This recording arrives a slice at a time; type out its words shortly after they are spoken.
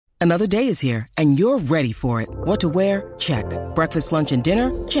Another day is here, and you're ready for it. What to wear? Check. Breakfast, lunch, and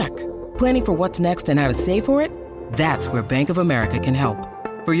dinner? Check. Planning for what's next and how to save for it? That's where Bank of America can help.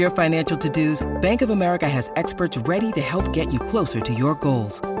 For your financial to-dos, Bank of America has experts ready to help get you closer to your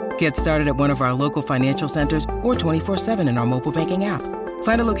goals. Get started at one of our local financial centers or 24/7 in our mobile banking app.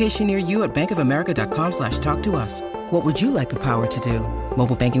 Find a location near you at bankofamerica.com/talktous. What would you like the power to do?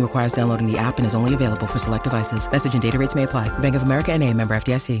 Mobile banking requires downloading the app and is only available for select devices. Message and data rates may apply. Bank of America N.A., member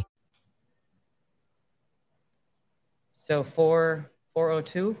FDIC. So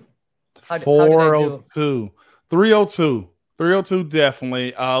 402? How did I do? 402. 302. 302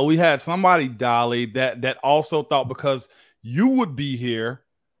 definitely. We had somebody, Dolly, that also thought because you would be here,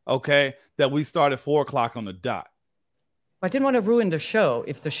 okay, that we started 4 o'clock on the dot. I didn't want to ruin the show.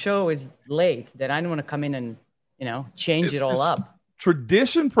 If the show is late, then I don't want to come in and, change it all up.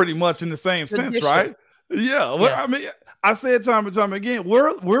 Tradition pretty much in the same sense, right? Yeah. Well, yes. I mean, I said time and time again,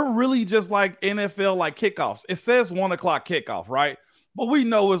 we're really just like NFL like kickoffs. It says 1 o'clock kickoff, right? But we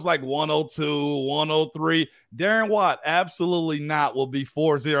know it's like 102, 103. Darren Watt, absolutely not, will be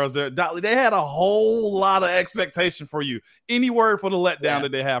 400. Dolly, they had a whole lot of expectation for you. Any word for the letdown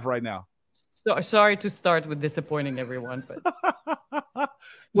that they have right now? So sorry to start with disappointing everyone, but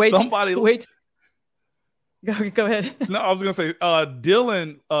wait. Go ahead. No, I was going to say,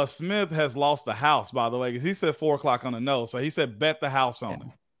 Dylan Smith has lost the house, by the way, because he said 4 o'clock on the nose. So he said, bet the house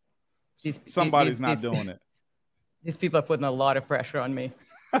on it. Somebody's not doing it. These people are putting a lot of pressure on me.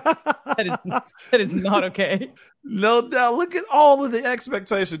 That is not okay. No doubt. Look at all of the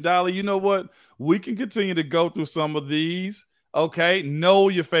expectation, Dolly. You know what? We can continue to go through some of these. Okay. Know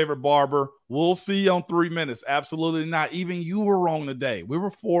your favorite barber. We'll see you on 3 minutes. Absolutely not. Even you were wrong today. We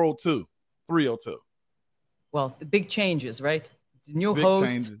were 402, 302. Well, the big changes, right? The new big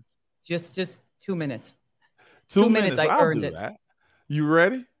host. Changes. Just 2 minutes. 2 minutes. I I'll earned do it. That. You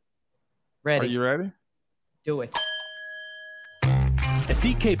ready? Ready. Are you ready? Do it. At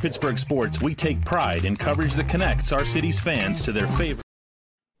DK Pittsburgh Sports, we take pride in coverage that connects our city's fans to their favorite.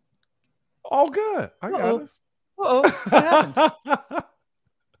 All good. I got this. Uh-oh. What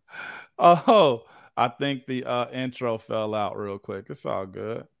happened? I think the intro fell out real quick. It's all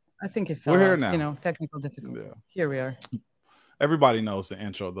good. I think it fell We're here out, now. Technical difficulties. Yeah. Here we are. Everybody knows the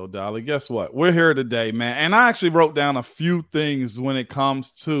intro, though, Dolly. Guess what? We're here today, man. And I actually wrote down a few things when it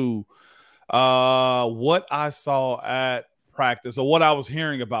comes to what I saw at practice or what I was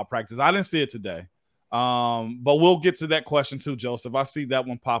hearing about practice. I didn't see it today. But we'll get to that question too, Joseph. I see that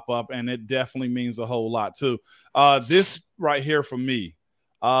one pop up, and it definitely means a whole lot too. This right here for me,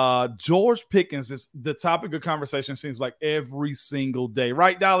 George Pickens is the topic of conversation. Seems like every single day,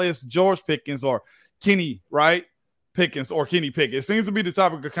 right, Dolly? It's George Pickens or Kenny, right? Pickens or Kenny Pickett. It seems to be the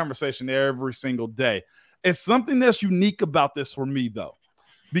topic of conversation every single day. It's something that's unique about this for me, though,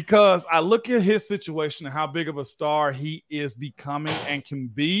 because I look at his situation and how big of a star he is becoming and can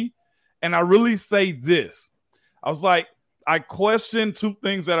be. And I really say this. I was like, I question two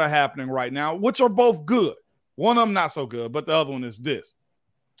things that are happening right now, which are both good. One of them not so good, but the other one is this.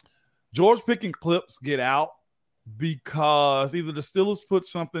 George Pickens clips get out because either the Steelers put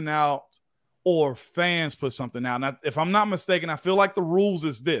something out or fans put something out. Now, if I'm not mistaken, I feel like the rules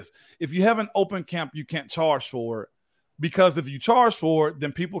is this. If you have an open camp, you can't charge for it, because if you charge for it,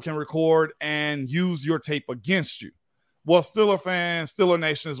 then people can record and use your tape against you. Well, Steeler fans, Steeler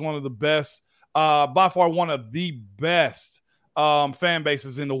Nation is one of the best, by far one of the best fan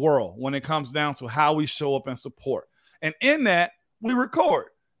bases in the world when it comes down to how we show up and support. And in that, we record.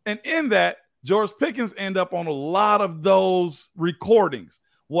 And in that, George Pickens end up on a lot of those recordings.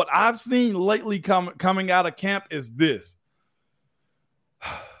 What I've seen lately coming out of camp is this.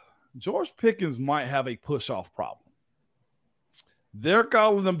 George Pickens might have a push-off problem. They're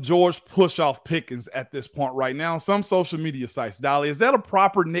calling them George Push-Off Pickens at this point right now on some social media sites. Dolly, is that a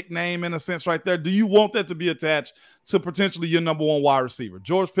proper nickname in a sense right there? Do you want that to be attached to potentially your number one wide receiver?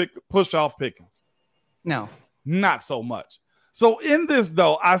 George Push-Off Pickens? No. Not so much. So in this,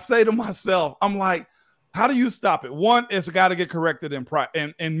 though, I say to myself, I'm like, how do you stop it? One, it's got to get corrected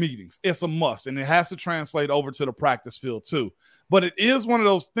in meetings. It's a must, and it has to translate over to the practice field too. But it is one of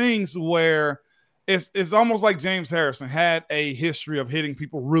those things where it's almost like James Harrison had a history of hitting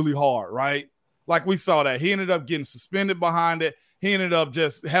people really hard, right? Like we saw that. He ended up getting suspended behind it. He ended up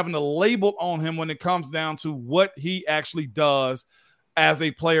just having a label on him when it comes down to what he actually does as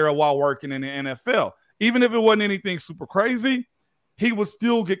a player while working in the NFL. Even if it wasn't anything super crazy, he would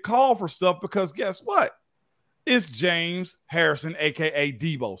still get called for stuff because guess what? It's James Harrison, a.k.a.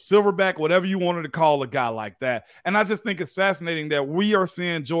 Debo, Silverback, whatever you wanted to call a guy like that. And I just think it's fascinating that we are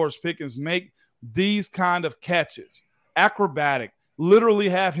seeing George Pickens make these kind of catches, acrobatic, literally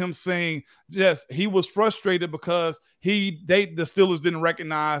have him saying just he was frustrated because the Steelers didn't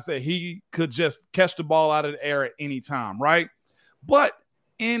recognize that he could just catch the ball out of the air at any time, right? But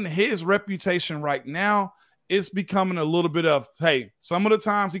in his reputation right now, it's becoming a little bit of, hey, some of the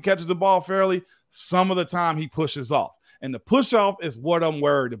times he catches the ball fairly, some of the time he pushes off. And the push off is what I'm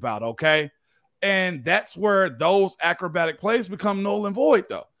worried about, okay? And that's where those acrobatic plays become null and void,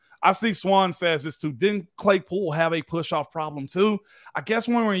 though. I see Swan says this too. Didn't Claypool have a push-off problem too? I guess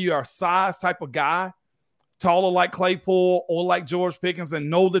when you are a size type of guy, taller like Claypool or like George Pickens,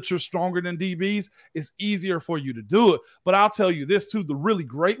 and know that you're stronger than DBs, it's easier for you to do it. But I'll tell you this too, the really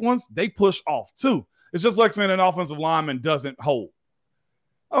great ones, they push off too. It's just like saying an offensive lineman doesn't hold.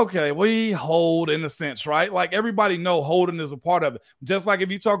 Okay, we hold in a sense, right? Like everybody know holding is a part of it. Just like if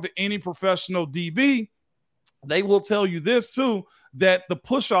you talk to any professional DB, they will tell you this too, that the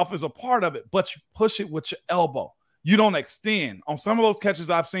push off is a part of it, but you push it with your elbow. You don't extend. On some of those catches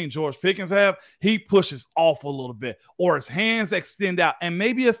I've seen George Pickens have, he pushes off a little bit or his hands extend out. And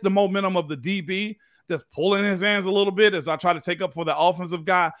maybe it's the momentum of the DB that's pulling his hands a little bit as I try to take up for the offensive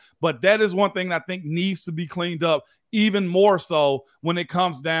guy. But that is one thing that I think needs to be cleaned up even more so when it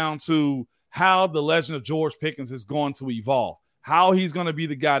comes down to how the legend of George Pickens is going to evolve. How he's going to be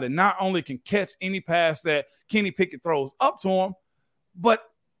the guy that not only can catch any pass that Kenny Pickett throws up to him, but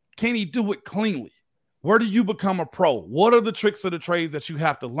can he do it cleanly? Where do you become a pro? What are the tricks of the trades that you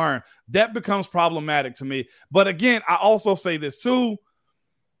have to learn? That becomes problematic to me. But again, I also say this too.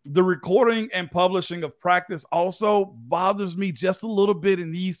 The recording and publishing of practice also bothers me just a little bit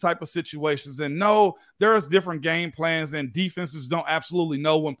in these type of situations. And no, there's different game plans and defenses don't absolutely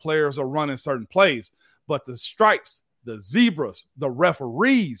know when players are running certain plays. But the stripes, the zebras, the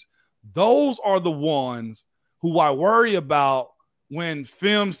referees, those are the ones who I worry about when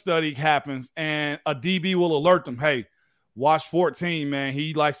film study happens and a DB will alert them, hey, watch 14, man.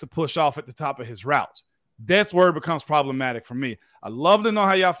 He likes to push off at the top of his routes. That's where it becomes problematic for me. I'd love to know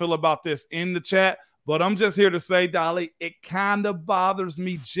how y'all feel about this in the chat, but I'm just here to say, Dolly, it kind of bothers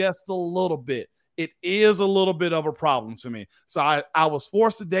me just a little bit. It is a little bit of a problem to me. So I was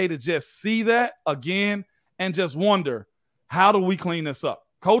forced today to just see that again and just wonder, how do we clean this up?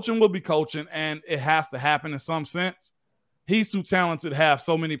 Coaching will be coaching, and it has to happen in some sense. He's too talented to have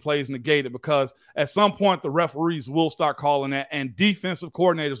so many plays negated because at some point the referees will start calling that, and defensive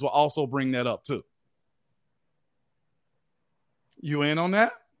coordinators will also bring that up too. You in on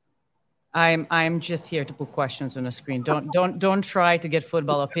that? I'm just here to put questions on the screen. Don't try to get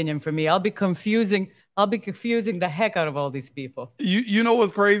football opinion from me. I'll be confusing the heck out of all these people. You know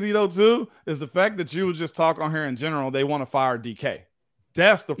what's crazy though too is the fact that you would just talk on here in general. They want to fire DK.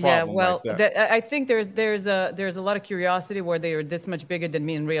 That's the problem. Yeah, well, right I think there's a lot of curiosity where they are this much bigger than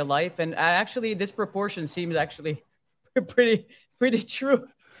me in real life, and actually this proportion seems actually pretty true,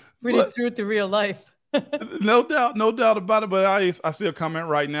 true to real life. No doubt about it. But I see a comment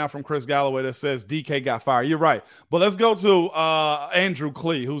right now from Chris Galloway that says DK got fired. You're right. But let's go to Andrew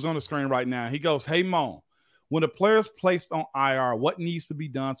Clee, who's on the screen right now. He goes, hey, Mon, when a player is placed on IR, what needs to be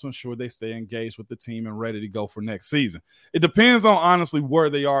done to ensure they stay engaged with the team and ready to go for next season? It depends on, honestly, where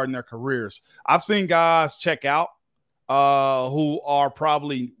they are in their careers. I've seen guys check out who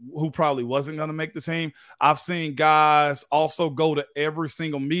probably wasn't going to make the team. I've seen guys also go to every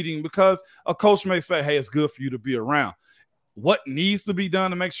single meeting because a coach may say, hey, it's good for you to be around. What needs to be done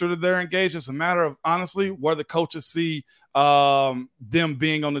to make sure that they're engaged? It's a matter of, honestly, where the coaches see them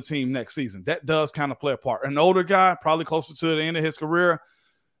being on the team next season. That does kind of play a part. An older guy, probably closer to the end of his career,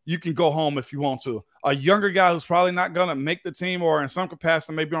 you can go home if you want to. A younger guy who's probably not going to make the team or in some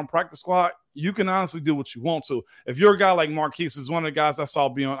capacity maybe on practice squad, you can honestly do what you want to. If you're a guy like Marquise, is one of the guys I saw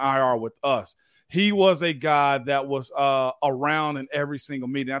be on IR with us. He was a guy that was around in every single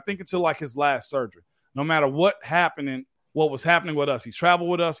meeting. I think until like his last surgery. No matter what was happening with us, he traveled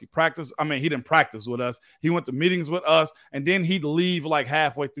with us. He practiced. I mean, he didn't practice with us. He went to meetings with us, and then he'd leave like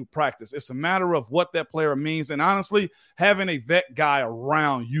halfway through practice. It's a matter of what that player means. And honestly, having a vet guy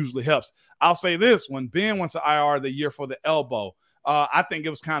around usually helps. I'll say this. When Ben went to IR the year for the elbow, I think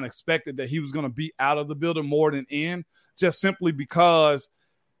it was kind of expected that he was going to be out of the building more than in, just simply because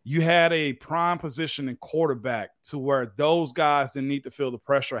you had a prime position in quarterback to where those guys didn't need to feel the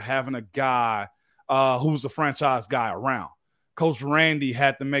pressure of having a guy who's a franchise guy around. Coach Randy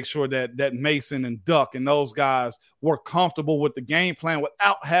had to make sure that Mason and Duck and those guys were comfortable with the game plan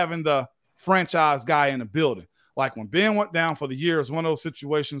without having the franchise guy in the building. Like when Ben went down for the year, it's one of those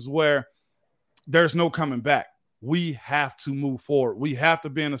situations where there's no coming back. We have to move forward. We have to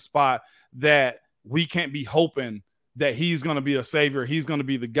be in a spot that we can't be hoping that he's going to be a savior. He's going to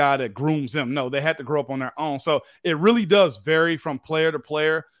be the guy that grooms them. No, they had to grow up on their own. So it really does vary from player to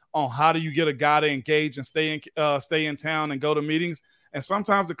player on how do you get a guy to engage and stay in town and go to meetings. And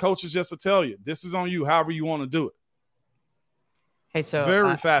sometimes the coaches just will tell you, this is on you, however you want to do it. Hey, so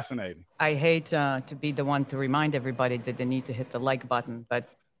very fascinating. I hate to be the one to remind everybody that they need to hit the like button, but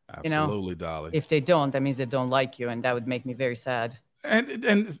absolutely, Dolly. If they don't, that means they don't like you, and that would make me very sad.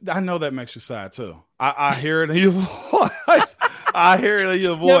 And I know that makes you sad too. I hear it in your voice. I hear it in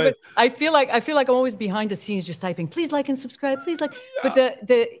your voice. No, I feel like I'm always behind the scenes just typing, please like and subscribe, please like. Yeah. But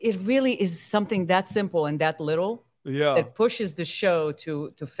it really is something that simple and that little that pushes the show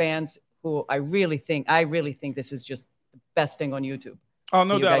to fans who I really think this is just the best thing on YouTube. Oh,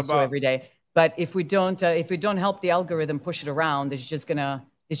 no doubt about it. Every day. But if we don't help the algorithm push it around, it's just gonna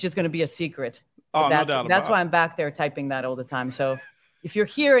be a secret. So no doubt about it. That's why I'm back there typing that all the time. So if you're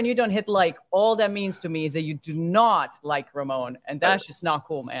here and you don't hit like, all that means to me is that you do not like Ramon. And that's just not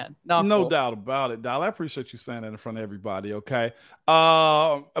cool, man. No cool. Doubt about it, Doll. I appreciate you saying that in front of everybody, okay?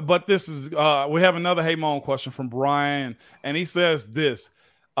 But this is we have another Hey Mon question from Brian, and he says this.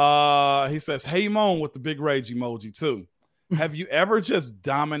 He says, Hey Mon with the big rage emoji too. Have you ever just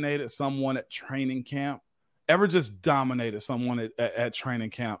dominated someone at training camp? Ever just dominated someone at training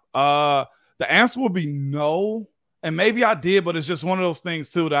camp? The answer will be no. And maybe I did, but it's just one of those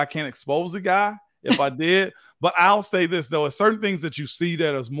things too that I can't expose the guy if I did. But I'll say this though, it's certain things that you see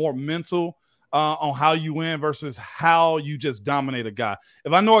that is more mental on how you win versus how you just dominate a guy.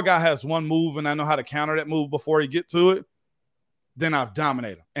 If I know a guy has one move and I know how to counter that move before he get to it, then I've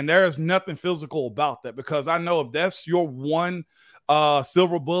dominated him. And there is nothing physical about that, because I know if that's your one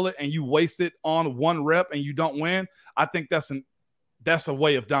silver bullet and you waste it on one rep and you don't win, I think that's a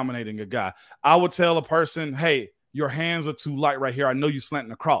way of dominating a guy. I would tell a person, hey, your hands are too light right here. I know you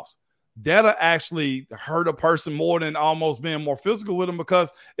slanting across. That'll actually hurt a person more than almost being more physical with them,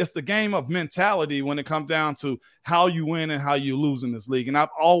 because it's the game of mentality when it comes down to how you win and how you lose in this league. And I've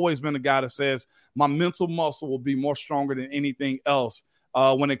always been a guy that says my mental muscle will be more stronger than anything else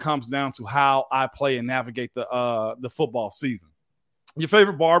when it comes down to how I play and navigate the football season. Your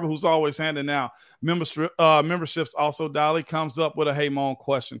favorite barber, who's always handing out memberships, also, Dolly, comes up with a Hey Mon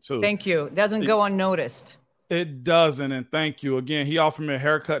question too. Thank you. Doesn't go unnoticed. It doesn't, and thank you again. He offered me a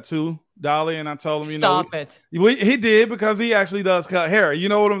haircut too, Dolly, and I told him, stop it. He did, because he actually does cut hair. You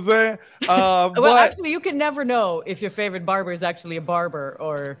know what I'm saying? Well, actually, you can never know if your favorite barber is actually a barber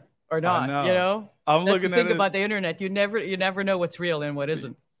or not. You know, I'm That's looking the at thing it. about the internet. You never know what's real and what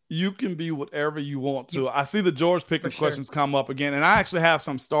isn't. You can be whatever you want to. I see the George Pickens questions come up again, and I actually have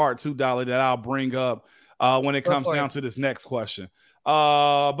some start too, Dolly, that I'll bring up when it comes down to this next question.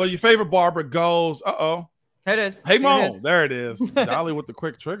 But your favorite barber goes, There it is. Hey Mon, there it is. Dolly with the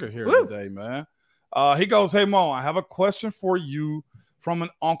quick trigger here today, man. He goes, Hey Mon, I have a question for you from an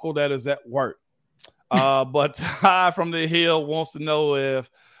uncle that is at work. But Ty from the Hill wants to know if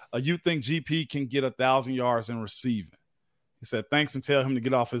you think GP can get 1,000 yards in receiving. He said, thanks, and tell him to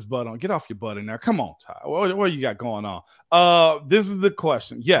get off his butt. Get off your butt in there. Come on, Ty. What you got going on? This is the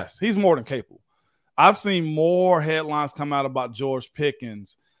question. Yes, he's more than capable. I've seen more headlines come out about George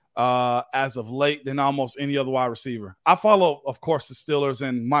Pickens as of late than almost any other wide receiver. I follow, of course, the Steelers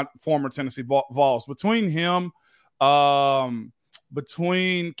and my former Tennessee Vols. Between him,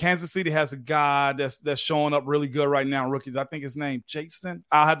 between Kansas City has a guy that's showing up really good right now, rookies. I think his name Jason.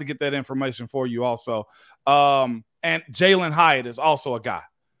 I'll have to get that information for you also. And Jalen Hyatt is also a guy.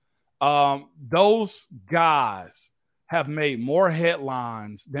 Those guys have made more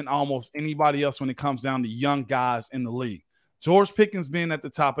headlines than almost anybody else when it comes down to young guys in the league. George Pickens being at the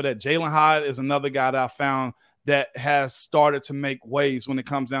top of that. Jalen Hyatt is another guy that I found that has started to make waves when it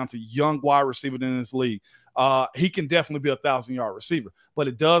comes down to young wide receiver in this league. He can definitely be a 1,000-yard receiver, but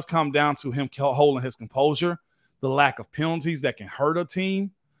it does come down to him holding his composure, the lack of penalties that can hurt a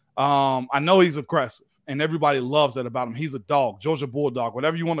team. I know he's aggressive, and everybody loves that about him. He's a dog, Georgia Bulldog,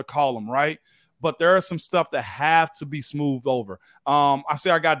 whatever you want to call him, right? But there are some stuff that have to be smoothed over. I see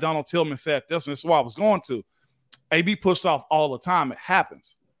our guy Donald Tillman said this, and this is what I was going to. AB pushed off all the time. It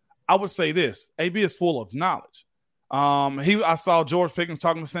happens. I would say this. AB is full of knowledge. I saw George Pickens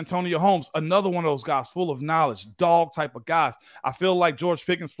talking to Santonio Holmes, another one of those guys full of knowledge, dog type of guys. I feel like George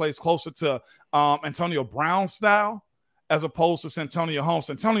Pickens plays closer to Antonio Brown style as opposed to Santonio Holmes.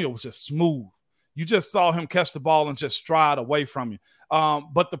 Santonio was just smooth. You just saw him catch the ball and just stride away from you.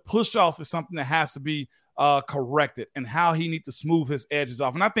 But the push off is something that has to be corrected, and how he needs to smooth his edges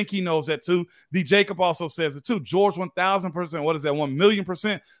off. And I think he knows that too. D. Jacob also says it too. George 1,000%, what is that,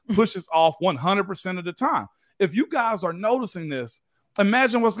 1,000,000% pushes off 100% of the time. If you guys are noticing this,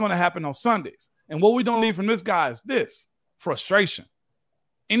 Imagine what's going to happen on Sundays. And what we don't need from this guy is this: frustration.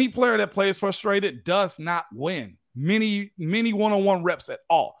 Any player that plays frustrated does not win many one-on-one reps at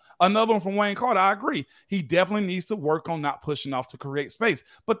all. Another one from Wayne Carter, I agree. He definitely needs to work on not pushing off to create space.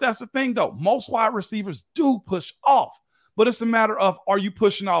 But that's the thing, though. Most wide receivers do push off. But it's a matter of, are you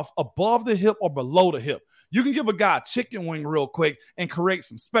pushing off above the hip or below the hip? You can give a guy a chicken wing real quick and create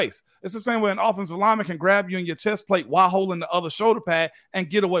some space. It's the same way an offensive lineman can grab you in your chest plate while holding the other shoulder pad and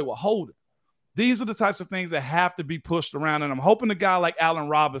get away with holding. These are the types of things that have to be pushed around, and I'm hoping a guy like Allen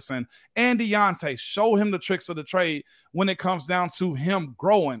Robinson and Deontay show him the tricks of the trade when it comes down to him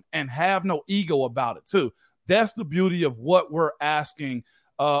growing and have no ego about it too. That's the beauty of what we're asking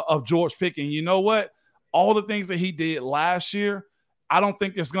of George Pickens. You know what? All the things that he did last year, I don't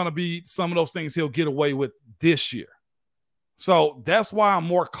think there's going to be some of those things he'll get away with this year. So that's why I'm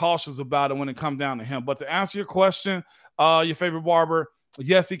more cautious about it when it comes down to him. But to answer your question, your favorite barber,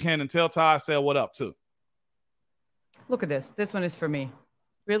 yes, he can. And tell Ty I said what up, too. Look at this. This one is for me.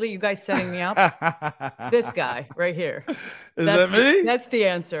 Really? You guys setting me up? This guy right here. Is that me? That's the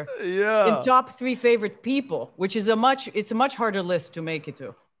answer. Yeah. In top 3 favorite people, which is a much harder list to make it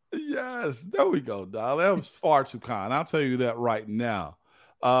to. Yes. There we go, Dolly. That was far too kind. I'll tell you that right now.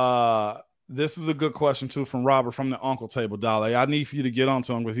 This is a good question, too, from Robert from the Uncle Table, Dolly. I need for you to get on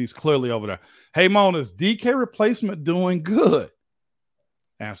to him because he's clearly over there. Hey, Mona, is DK replacement doing good?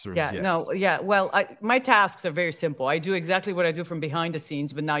 Answer is yes. No, yeah. Well, my tasks are very simple. I do exactly what I do from behind the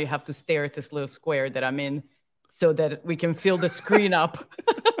scenes, but now you have to stare at this little square that I'm in so that we can fill the screen up.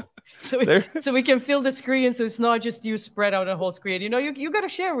 so we can fill the screen so it's not just you spread out a whole screen. You know, you got to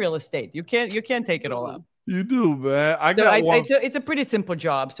share real estate. You can't take it all up. You do, man. It's a pretty simple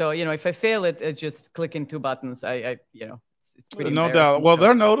job. So, you know, if I fail it, it's just clicking 2 buttons. It's pretty no doubt. Well,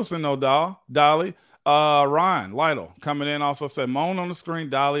 they're noticing, no doubt, Dolly. Ryan Lytle coming in also said, Moan on the screen,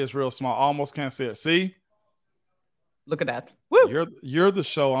 Dolly is real small. Almost can't see it. See? Look at that. Woo! You're the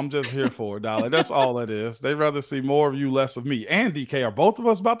show I'm just here for, Dolly. That's all it is. They'd rather see more of you, less of me. And DK, are both of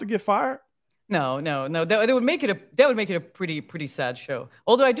us about to get fired? No. That would make it a pretty sad show.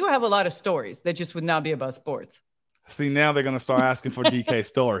 Although I do have a lot of stories that just would not be about sports. See, now they're going to start asking for DK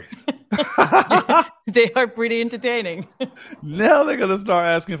stories. They are pretty entertaining. Now they're going to start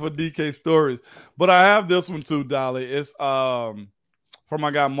asking for DK stories. But I have this one too, Dolly. It's from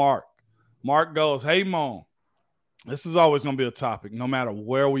my guy, Mark. Mark goes, hey, Moan, this is always going to be a topic, no matter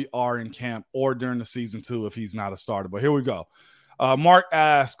where we are in camp or during the season too, if he's not a starter. But here we go. Mark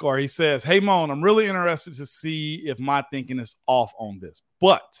asks, or he says, hey, Moan, I'm really interested to see if my thinking is off on this.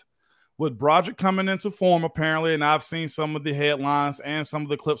 But with Broderick coming into form, apparently, and I've seen some of the headlines and some of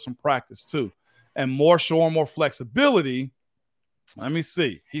the clips from practice too, and more flexibility. Let me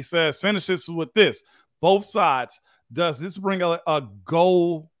see. He says, finish this with this. Both sides. Does this bring a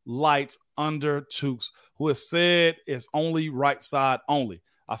goal light under Chooks, who has said it's only right side only?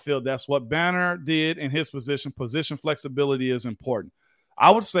 I feel that's what Banner did in his position. Position flexibility is important.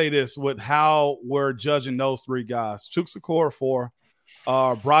 I would say this with how we're judging those 3 guys. Chooks Okorafor,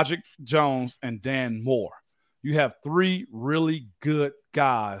 Broderick Jones, and Dan Moore. You have 3 really good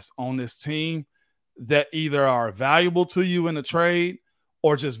guys on this team that either are valuable to you in the trade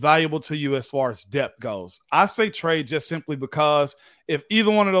or just valuable to you as far as depth goes. I say trade just simply because if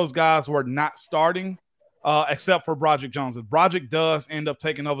either one of those guys were not starting, except for Broderick Jones, if Broderick does end up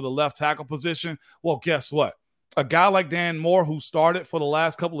taking over the left tackle position, well, guess what? A guy like Dan Moore, who started for the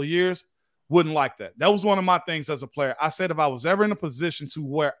last couple of years, wouldn't like that. That was one of my things as a player. I said if I was ever in a position to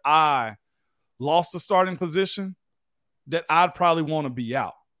where I lost the starting position, that I'd probably want to be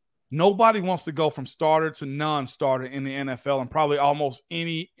out. Nobody wants to go from starter to non-starter in the NFL and probably almost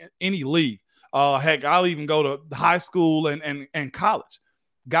any league. Heck, I'll even go to high school and college.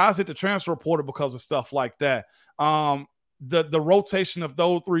 Guys hit the transfer portal because of stuff like that. The rotation of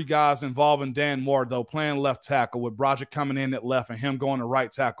those 3 guys involving Dan Moore, though, playing left tackle with Broderick coming in at left and him going to right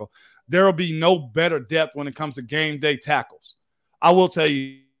tackle, there will be no better depth when it comes to game day tackles. I will tell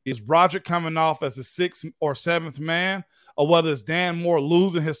you, is Broderick coming off as a 6th or 7th man, or whether it's Dan Moore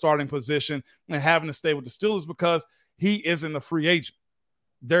losing his starting position and having to stay with the Steelers because he isn't a free agent.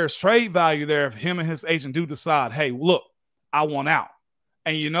 There's trade value there if him and his agent do decide, hey, look, I want out.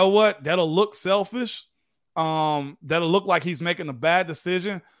 And you know what? That'll look selfish. That'll look like he's making a bad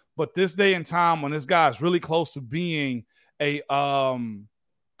decision. But this day and time when this guy is really close to being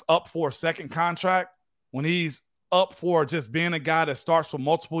up for a second contract, when he's up for just being a guy that starts for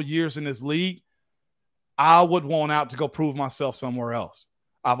multiple years in this league, I would want out to go prove myself somewhere else.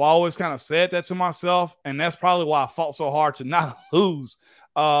 I've always kind of said that to myself, and that's probably why I fought so hard to not lose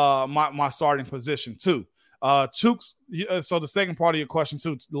my starting position too. Chooks, so the second part of your question,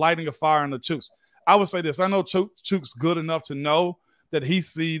 too, lighting a fire under Chooks. I would say this. I know Chooks good enough to know that he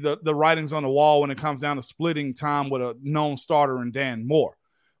see the writings on the wall when it comes down to splitting time with a known starter in Dan Moore.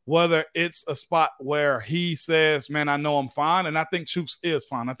 Whether it's a spot where he says, man, I know I'm fine, and I think Chooks is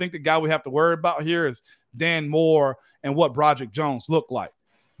fine. I think the guy we have to worry about here is Dan Moore and what Broderick Jones look like.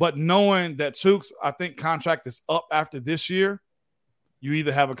 But knowing that Chooks, I think, contract is up after this year, you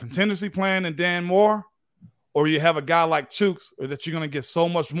either have a contingency plan in Dan Moore or you have a guy like Chooks that you're going to get so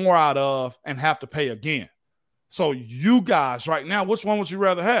much more out of and have to pay again. So you guys right now, which one would you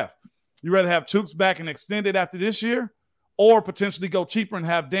rather have? You rather have Chooks back and extended after this year or potentially go cheaper and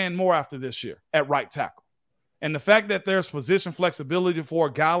have Dan Moore after this year at right tackle? And the fact that there's position flexibility for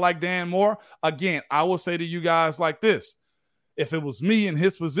a guy like Dan Moore, again, I will say to you guys like this. If it was me in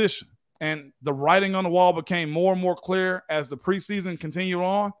his position and the writing on the wall became more and more clear as the preseason continued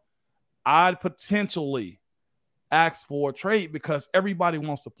on, I'd potentially ask for a trade because everybody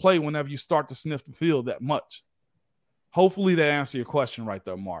wants to play whenever you start to sniff the field that much. Hopefully that answers your question right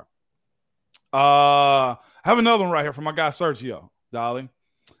there, Mark. I have another one right here from my guy Sergio, Dolly.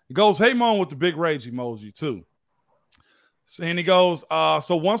 He goes, hey, Mon, with the big rage emoji, too. And he goes,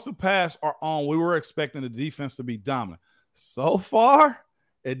 so once the pass are on, we were expecting the defense to be dominant. So far,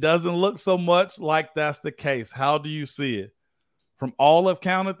 it doesn't look so much like that's the case. How do you see it? From all of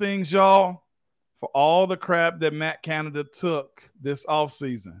Canada things, y'all, for all the crap that Matt Canada took this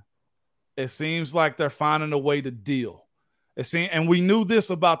offseason, it seems like they're finding a way to deal. And we knew this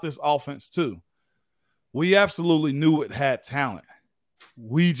about this offense, too. We absolutely knew it had talent.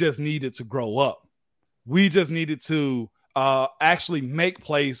 We just needed to grow up. We just needed to actually make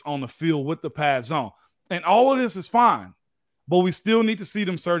plays on the field with the pads on. And all of this is fine, but we still need to see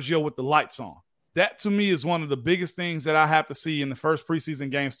them, Sergio, with the lights on. That, to me, is one of the biggest things that I have to see in the first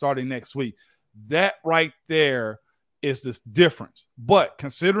preseason game starting next week. That right there is this difference. But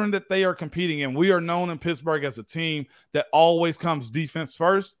considering that they are competing and we are known in Pittsburgh as a team that always comes defense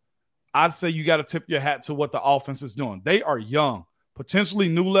first, I'd say you got to tip your hat to what the offense is doing. They are young, potentially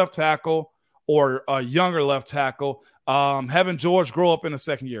new left tackle or a younger left tackle. Having George grow up in the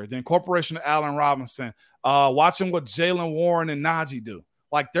second year, the incorporation of Allen Robinson, watching what Jalen Warren and Najee do.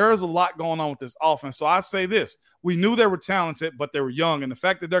 Like, there is a lot going on with this offense. So I say this. We knew they were talented, but they were young. And the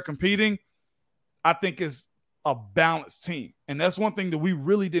fact that they're competing, I think, is a balanced team. And that's one thing that we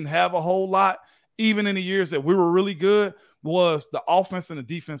really didn't have a whole lot, even in the years that we were really good, was the offense and the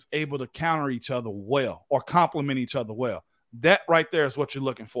defense able to counter each other well or complement each other well. That right there is what you're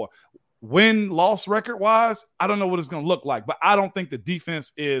looking for. Win-loss record-wise, I don't know what it's going to look like, but I don't think the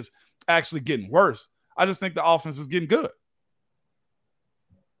defense is actually getting worse. I just think the offense is getting good.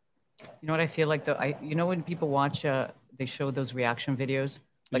 You know what I feel like, though? When people watch, they show those reaction videos,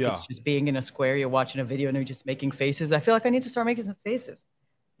 like it's just being in a square, you're watching a video and you're just making faces. I feel like I need to start making some faces,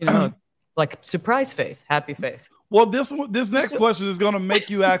 like surprise face, happy face. Well, this next question is going to make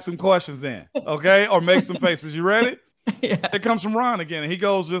you ask some questions then, okay? Or make some faces. You ready? Yeah. It comes from Ron again, and he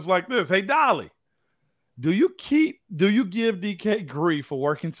goes just like this. Hey, Dolly, do you give DK grief for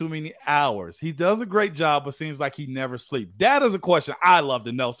working too many hours? He does a great job, but seems like he never sleeps. That is a question I love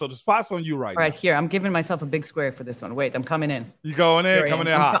to know. So the spot's on you right now. Right here. I'm giving myself a big square for this one. Wait, I'm coming in. You going in? Coming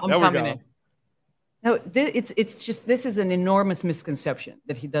in hot. There we go. In. No, it's just, this is an enormous misconception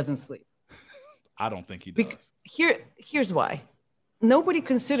that he doesn't sleep. I don't think he does. Here's why. Nobody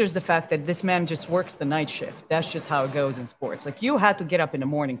considers the fact that this man just works the night shift. That's just how it goes in sports. Like, you had to get up in the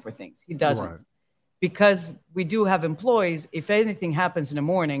morning for things. He doesn't. Right. Because we do have employees, if anything happens in the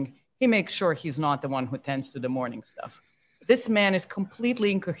morning, he makes sure he's not the one who tends to the morning stuff. This man is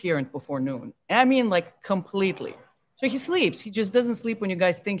completely incoherent before noon. I mean, like, completely. So he sleeps. He just doesn't sleep when you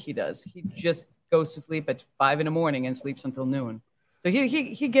guys think he does. He just goes to sleep at 5 a.m. and sleeps until noon. So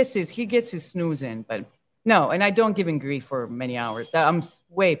he gets his snooze in, but no, and I don't give him grief for many hours. I'm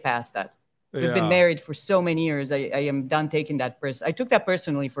way past that. We've been married for so many years. I am done taking that person. I took that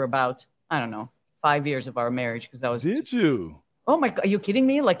personally for about, 5 years of our marriage, because that was. Did you? Oh my God, are you kidding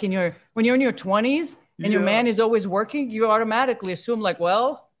me? Like, when you're in your 20s and your man is always working, you automatically assume, like,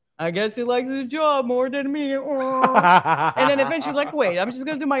 well, I guess he likes his job more than me. And then eventually, like, wait, I'm just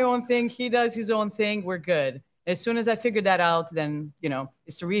gonna do my own thing. He does his own thing. We're good. As soon as I figured that out, then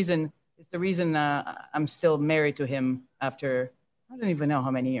it's the reason I'm still married to him after I don't even know how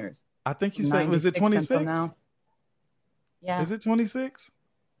many years. I think you said, was it 26? Yeah. Is it 26?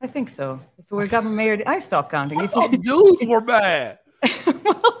 I think so. If we got married, I stopped counting. Dudes were bad.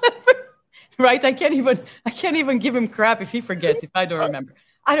 Right? I can't even give him crap if he forgets, if I don't remember.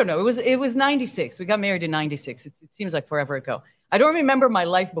 I don't know. It was 96. We got married in 96. It seems like forever ago. I don't remember my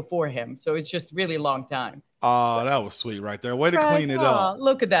life before him, so it's just really long time. Oh, that was sweet right there. Way to clean it up.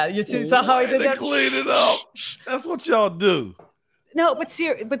 Look at that. You see how I did that? Clean it up. That's what y'all do. No, but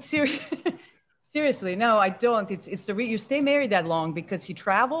seriously, no, I don't. It's you stay married that long because he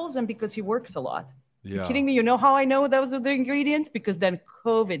travels and because he works a lot. Yeah. You kidding me? You know how I know those are the ingredients? Because then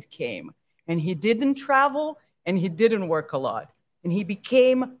COVID came and he didn't travel and he didn't work a lot. And he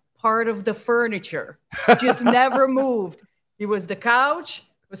became part of the furniture. He just never moved. He was the couch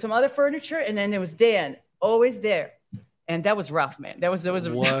with some other furniture, and then there was Dan, always there. And that was rough, man. That was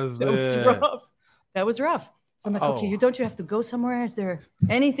rough. That was rough. So I'm like, okay, you have to go somewhere? Is there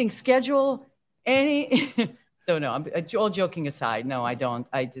anything scheduled? So no, I'm all joking aside. No, I don't.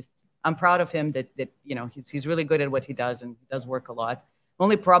 I'm proud of him that he's really good at what he does and he does work a lot. The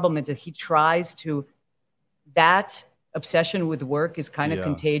only problem is that he tries to, that obsession with work is kind of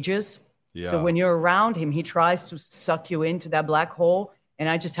contagious. Yeah. So when you're around him, he tries to suck you into that black hole. And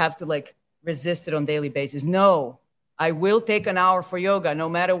I just have to resist it on a daily basis. No, I will take an hour for yoga, no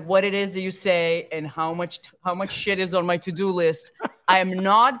matter what it is that you say and how much shit is on my to-do list. I am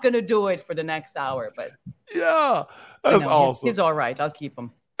not going to do it for the next hour. But yeah, that's awesome. He's all right. I'll keep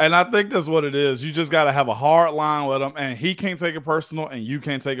him. And I think that's what it is. You just got to have a hard line with him, and he can't take it personal, and you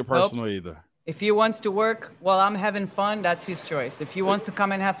can't take it personal either. If he wants to work while I'm having fun, that's his choice. If he wants to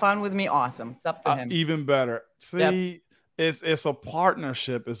come and have fun with me, awesome. It's up to him. Even better. See, it's a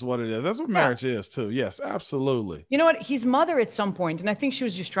partnership is what it is. That's what marriage is too. Yes, absolutely. You know what? His mother at some point, and I think she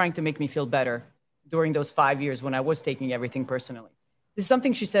was just trying to make me feel better during those 5 years when I was taking everything personally. This is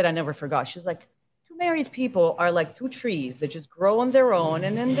something she said I never forgot. She's like, two married people are like two trees that just grow on their own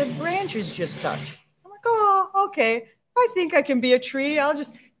and then the branches just touch. I'm like, oh, okay. I think I can be a tree.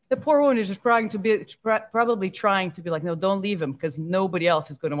 The poor woman is just probably trying to be like, no, don't leave him because nobody else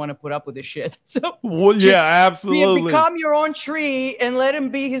is going to want to put up with this shit. So absolutely. Become your own tree and let him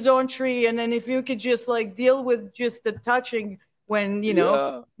be his own tree. And then if you could just deal with just the touching when,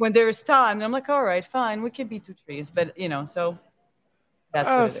 when there's time. And I'm like, all right, fine. We can be two trees. But, so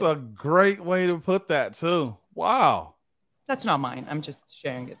that's a great way to put that too. Wow. That's not mine. I'm just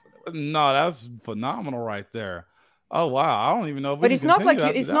sharing it. No, that's phenomenal right there. Oh wow! I don't even know. But it's not like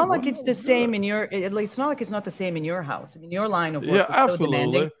it's the same in your. It's not like it's not the same in your house. I mean, your line of work is so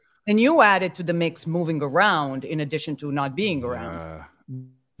demanding, and you added to the mix moving around in addition to not being around.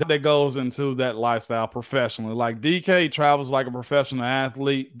 That goes into that lifestyle professionally. Like DK travels like a professional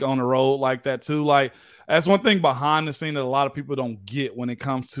athlete on the road like that too. Like that's one thing behind the scene that a lot of people don't get when it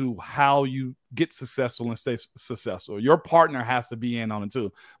comes to how you get successful and stay successful. Your partner has to be in on it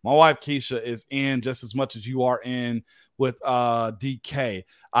too. My wife Keisha is in just as much as you are in with DK.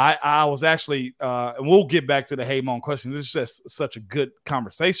 I was actually, and we'll get back to the Ramon question. This is just such a good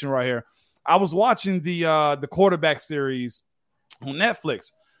conversation right here. I was watching the quarterback series on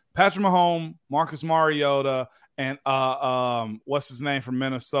Netflix. Patrick Mahomes, Marcus Mariota, and what's his name from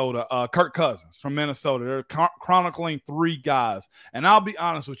Minnesota? Kirk Cousins from Minnesota. They're chronicling three guys. And I'll be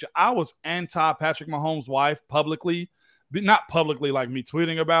honest with you, I was anti-Patrick Mahomes' wife publicly, but not publicly like me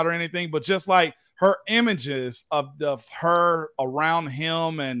tweeting about or anything, but just like her images of her around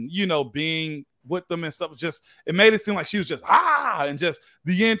him and, being with them and stuff. Just it made it seem like she was just and just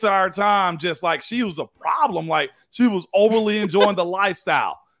the entire time, just like she was a problem. Like she was overly enjoying the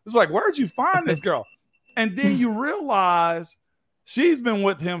lifestyle. It's like, where'd you find this girl? And then you realize she's been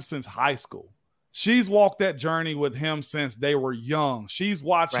with him since high school. She's walked that journey with him since they were young. She's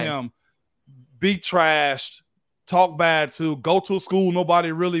watched him be trashed, talk bad to, go to a school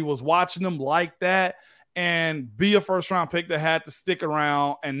nobody really was watching them like that, and be a first-round pick that had to stick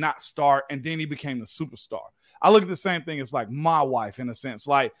around and not start, and then he became a superstar. I look at the same thing as like my wife in a sense.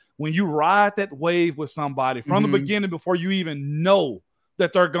 Like when you ride that wave with somebody from the beginning before you even know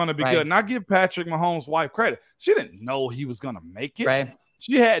that they're going to be good. And I give Patrick Mahomes' wife credit. She didn't know he was going to make it. Right.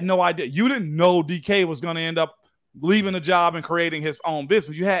 She had no idea. You didn't know DK was going to end up leaving the job and creating his own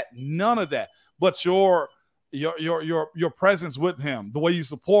business. You had none of that. But your presence with him, the way you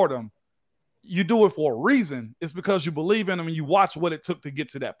support him, you do it for a reason. It's because you believe in him and you watch what it took to get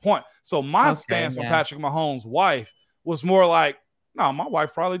to that point. So my stance on Patrick Mahomes' wife was more like, no, my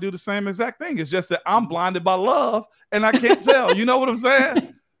wife probably do the same exact thing. It's just that I'm blinded by love and I can't tell. You know what I'm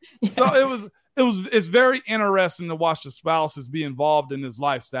saying? So it's very interesting to watch the spouses be involved in this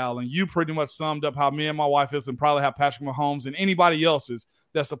lifestyle. And you pretty much summed up how me and my wife is, and probably how Patrick Mahomes and anybody else's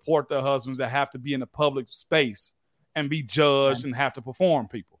that support their husbands that have to be in a public space and be judged and have to perform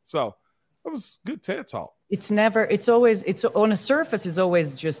people. So it was good TED Talk. It's always on a surface is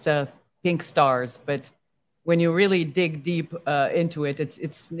always just pink stars, but when you really dig deep into it,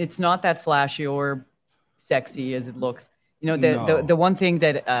 it's not that flashy or sexy as it looks. The one thing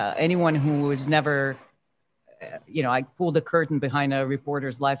that anyone who has never I pulled the curtain behind a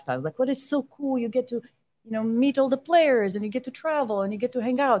reporter's lifestyle. I was like, what is so cool? You get to, meet all the players and you get to travel and you get to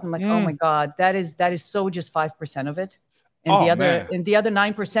hang out. I'm like, oh my God, that is so just 5% of it. And the other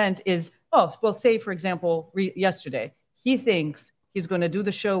 9% is, say, for example, yesterday, he thinks he's going to do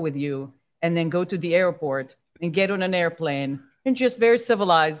the show with you and then go to the airport and get on an airplane and just very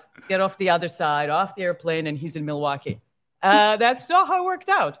civilized, get off the other side, off the airplane, and he's in Milwaukee. That's not how it worked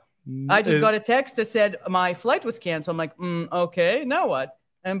out. I just got a text that said my flight was canceled. I'm like, okay, now what?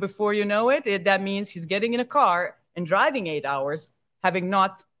 And before you know it, that means he's getting in a car and driving 8 hours, having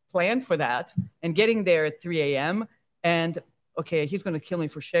not planned for that, and getting there at 3 a.m. And, okay, he's going to kill me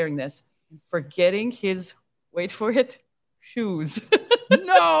for sharing this, forgetting his, wait for it, shoes.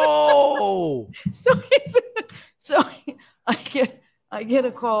 No! So I get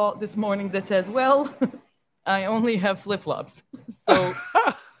a call this morning that says, well, I only have flip-flops. So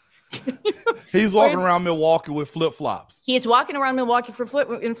he's walking around Milwaukee with flip-flops. He's walking around Milwaukee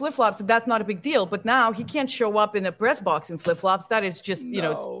in flip-flops, and that's not a big deal. But now he can't show up in the press box in flip-flops. That is just, he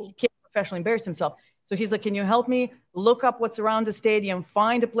can't professionally embarrass himself. So he's like, can you help me look up what's around the stadium,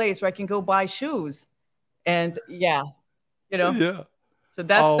 find a place where I can go buy shoes? And Yeah. So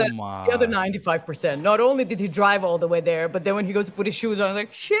that's the other 95%. Not only did he drive all the way there, but then when he goes to put his shoes on, I'm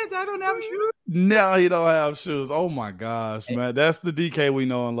like, shit, I don't have shoes. No, he don't have shoes. Oh my gosh, man. That's the DK we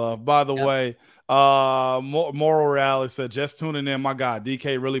know and love. By the way, Moral Reality said, just tuning in, my God,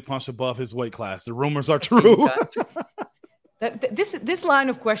 DK really punched above his weight class. The rumors are true. This line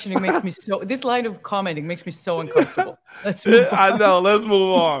of questioning makes me this line of commenting makes me so uncomfortable. Let's move on. I know. Let's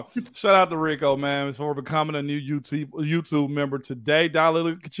move on. Shout out to Rico, man, for becoming a new YouTube member today. Dolly,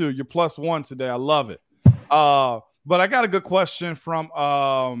 look at you. You're +1 today. I love it. But I got a good question from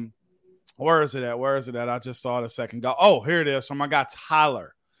where is it at? I just saw it a second ago. Oh, here it is from my guy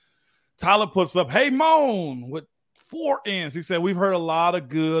Tyler. Tyler puts up, hey, Moan, with 4 N's. He said, we've heard a lot of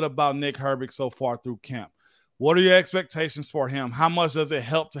good about Nick Herbig so far through camp. What are your expectations for him? How much does it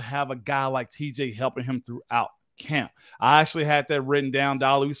help to have a guy like TJ helping him throughout camp? I actually had that written down,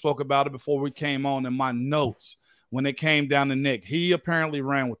 Dolly. We spoke about it before we came on in my notes when it came down to Nick. He apparently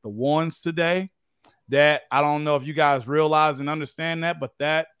ran with the ones today. That I don't know if you guys realize and understand that, but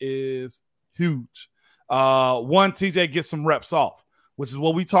that is huge. TJ gets some reps off, which is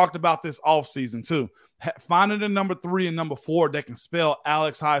what we talked about this offseason too. Finding a number 3 and number 4 that can spell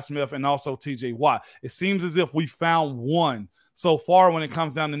Alex Highsmith and also TJ Watt. It seems as if we found one so far when it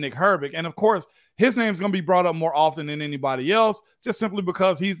comes down to Nick Herbig. And of course, his name's going to be brought up more often than anybody else, just simply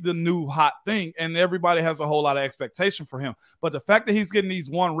because he's the new hot thing and everybody has a whole lot of expectation for him. But the fact that he's getting these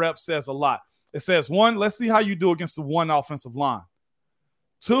 1 reps says a lot. It says, 1, let's see how you do against the 1 offensive line.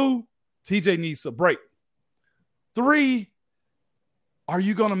 2, TJ needs a break. 3, are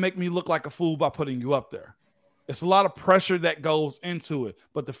you going to make me look like a fool by putting you up there? It's a lot of pressure that goes into it.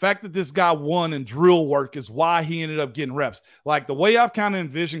 But the fact that this guy won in drill work is why he ended up getting reps. Like the way I've kind of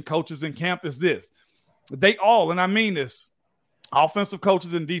envisioned coaches in camp is this. They all, and I mean this, offensive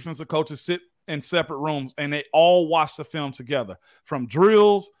coaches and defensive coaches sit in separate rooms and they all watch the film together, from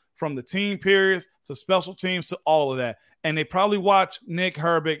drills, from the team periods to special teams to all of that. And they probably watch Nick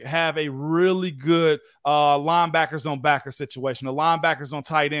Herbig have a really good linebackers on backer situation, a linebackers on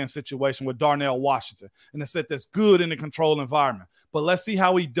tight end situation with Darnell Washington. And they said that's good in a controlled environment. But let's see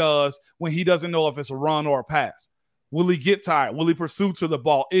how he does when he doesn't know if it's a run or a pass. Will he get tired? Will he pursue to the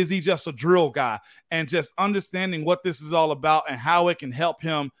ball? Is he just a drill guy? And just understanding what this is all about and how it can help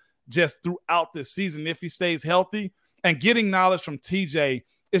him just throughout this season if he stays healthy. And getting knowledge from TJ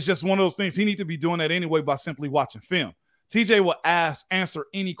is just one of those things. He needs to be doing that anyway by simply watching film. TJ will answer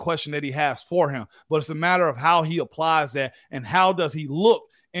any question that he has for him, but it's a matter of how he applies that and how does he look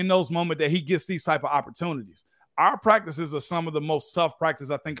in those moments that he gets these type of opportunities. Our practices are some of the most tough practices,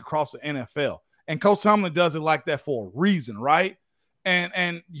 I think, across the NFL. And Coach Tomlin does it like that for a reason, right?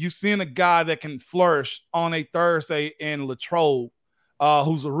 And you seeing a guy that can flourish on a Thursday in Latrobe,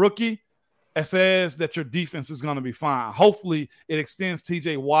 who's a rookie. It says that your defense is going to be fine. Hopefully, it extends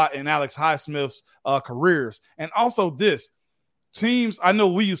TJ Watt and Alex Highsmith's careers. And also this, teams, I know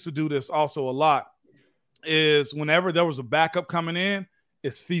we used to do this also a lot, is whenever there was a backup coming in,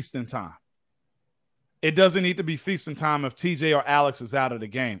 it's feasting time. It doesn't need to be feasting time if TJ or Alex is out of the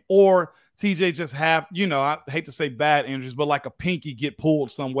game. Or TJ just have, I hate to say bad injuries, but like a pinky get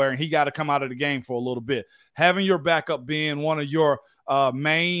pulled somewhere and he got to come out of the game for a little bit. Having your backup being one of your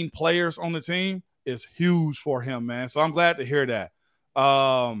main players on the team is huge for him, man. So I'm glad to hear that.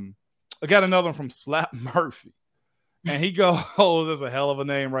 I got another one from Slap Murphy. And he goes, oh, that's a hell of a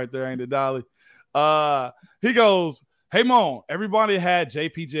name right there, ain't it, Dolly? He goes, Hey, Mon, everybody had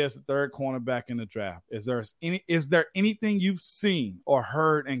JPJ as the third cornerback in the draft. Is there anything you've seen or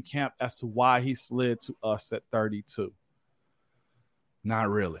heard in camp as to why he slid to us at 32? Not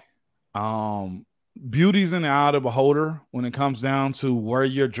really. Beauty's in the eye of the beholder when it comes down to where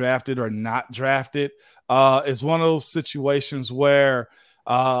you're drafted or not drafted. It's one of those situations where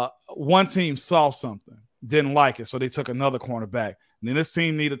one team saw something, didn't like it, so they took another cornerback. And then this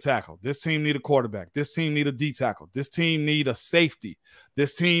team need a tackle. This team need a quarterback. This team need a D tackle. This team need a safety.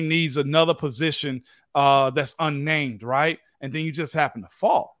 This team needs another position that's unnamed, right? And then you just happen to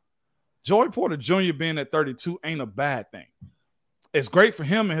fall. Joey Porter Jr. being at 32 ain't a bad thing. It's great for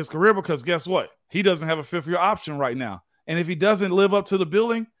him in his career because guess what? He doesn't have a fifth-year option right now. And if he doesn't live up to the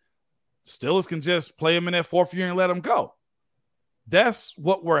billing, Steelers can just play him in that fourth year and let him go. That's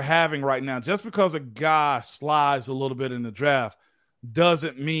what we're having right now. Just because a guy slides a little bit in the draft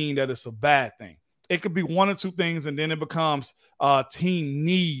doesn't mean that it's a bad thing. It could be one or two things, and then it becomes team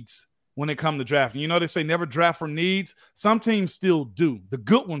needs when it comes to drafting. You know, they say never draft for needs. Some teams still do. The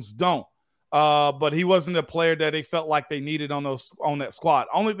good ones don't. But he wasn't a player that they felt like they needed on that squad.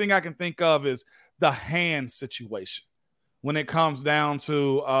 Only thing I can think of is the hand situation. When it comes down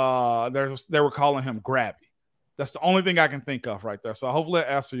to they were calling him Grabby. That's the only thing I can think of right there. So hopefully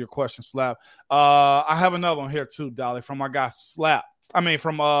I answer your question, Slap. I have another one here too, Dolly, from my guy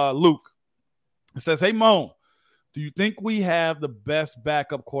from Luke. It says, hey, Mon, do you think we have the best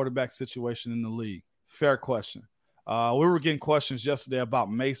backup quarterback situation in the league? Fair question. We were getting questions yesterday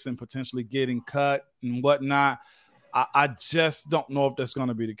about Mason potentially getting cut and whatnot. I just don't know if that's going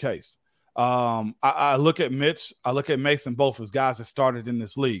to be the case. I look at Mitch, I look at Mason, both as guys that started in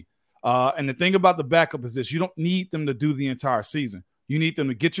this league. And the thing about the backup is this: you don't need them to do the entire season. You need them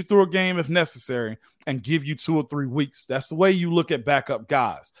to get you through a game if necessary and give you 2 or 3 weeks. That's the way you look at backup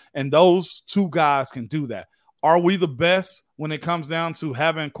guys. And those two guys can do that. Are we the best when it comes down to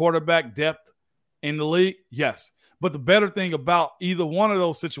having quarterback depth in the league? Yes. But the better thing about either one of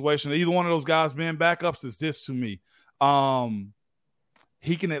those situations, either one of those guys being backups, is this to me.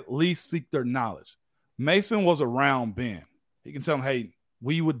 He can at least seek their knowledge. Mason was around Ben. He can tell him, hey,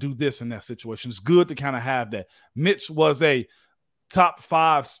 we would do this in that situation. It's good to kind of have that. Mitch was a top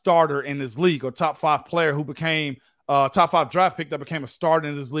 5 starter in this league, or top 5 player who became top 5 draft pick that became a starter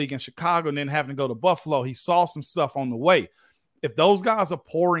in this league in Chicago and then having to go to Buffalo. He saw some stuff on the way. If those guys are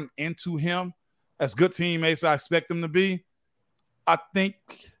pouring into him as good teammates I expect them to be, I think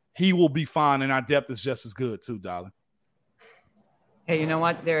he will be fine, and our depth is just as good too, darling. Hey, you know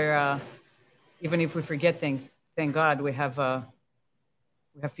what? Even if we forget things, thank God we have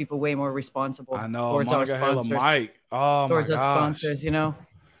people way more responsible. I know. Towards our sponsors. Mike. Oh, towards my our gosh. sponsors, you know.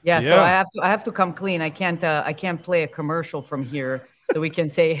 Yeah, so I have to come clean. I can't play a commercial from here so we can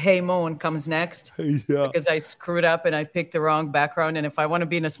say, hey, Mon comes next. Yeah. Because I screwed up and I picked the wrong background. And if I want to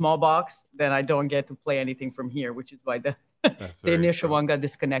be in a small box, then I don't get to play anything from here, which is why the initial one got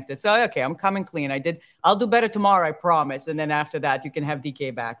disconnected. So, okay, I'm coming clean. I'll do better tomorrow, I promise. And then after that, you can have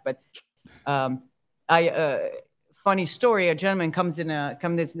DK back. But funny story, a gentleman comes in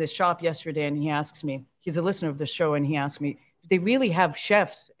this shop yesterday and he asks me, he's a listener of the show, and he asked me, do they really have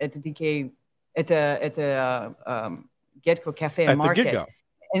chefs at the DK, at the Getco Cafe and Market?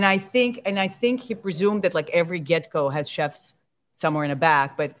 And I think he presumed that like every Getco has chefs somewhere in the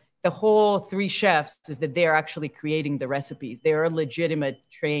back, but the whole 3 chefs is that they're actually creating the recipes. They're legitimate,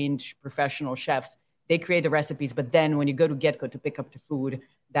 trained, professional chefs. They create the recipes, but then when you go to Getco to pick up the food,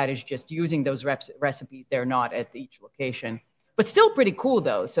 that is just using those recipes. They're not at each location, but still pretty cool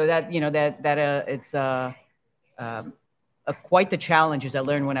though. So that, it's quite the challenge, as I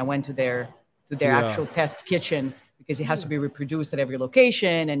learned when I went to their actual test kitchen, because it has to be reproduced at every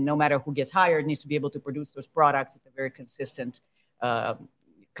location, and no matter who gets hired, needs to be able to produce those products at a very consistent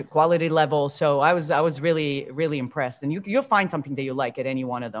quality level. So I was really, really impressed, and you'll find something that you like at any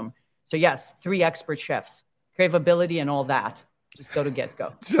one of them. So yes, 3 expert chefs, craveability and all that. Just go to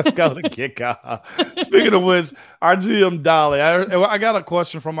Getco. Just go to Getco. Speaking of which, our GM Dolly, I got a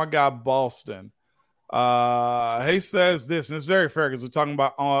question from my guy Boston. He says this, and it's very fair because we're talking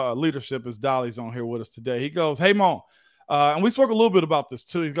about leadership, as Dolly's on here with us today. He goes, hey, Mon, and we spoke a little bit about this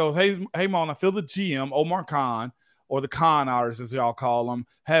too. He goes, hey, Mon, I feel the GM, Omar Khan, or the Khan hours, as y'all call him,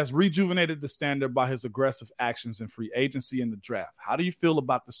 has rejuvenated the standard by his aggressive actions in free agency and the draft. How do you feel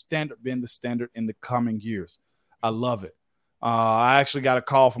about the standard being the standard in the coming years? I love it. I actually got a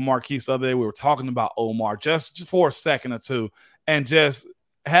call from Marquise the other day. We were talking about Omar just for a second or two, and just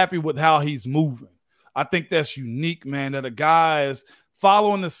happy with how he's moving. I think that's unique, man, that a guy is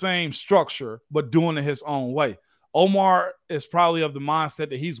following the same structure but doing it his own way. Omar is probably of the mindset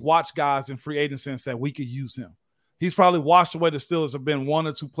that he's watched guys in free agency and said, we could use him. He's probably washed away the Steelers have been one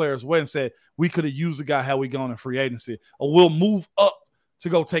or two players away and said, we could have used a guy had we gone in free agency, or we'll move up to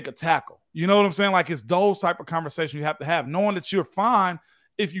go take a tackle. You know what I'm saying? Like, it's those type of conversations you have to have, knowing that you're fine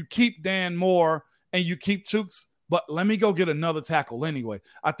if you keep Dan Moore and you keep Chooks, but let me go get another tackle anyway.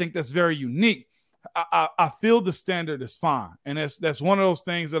 I think that's very unique. I feel the standard is fine. And that's one of those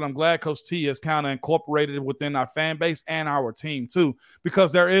things that I'm glad Coach T has kind of incorporated within our fan base and our team too,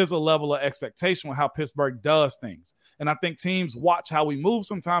 because there is a level of expectation with how Pittsburgh does things. And I think teams watch how we move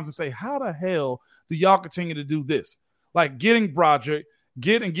sometimes and say, how the hell do y'all continue to do this? Like getting Broderick,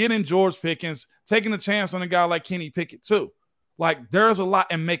 getting George Pickens, taking a chance on a guy like Kenny Pickett too. Like, there's a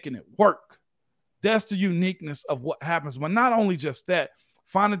lot in making it work. That's the uniqueness of what happens. But not only just that,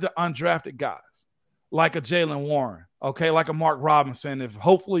 finding the undrafted guys like a Jalen Warren, okay, like a Mark Robinson, if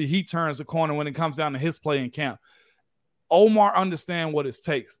hopefully he turns the corner when it comes down to his play in camp. Omar understands what it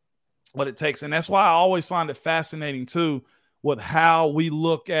takes. And that's why I always find it fascinating too with how we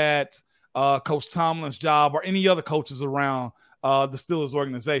look at Coach Tomlin's job or any other coaches around the Steelers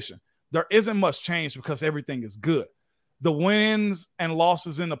organization. There isn't much change because everything is good. The wins and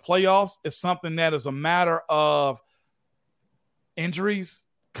losses in the playoffs is something that is a matter of injuries,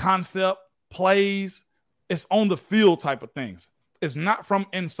 concept, plays. It's on the field type of things. It's not from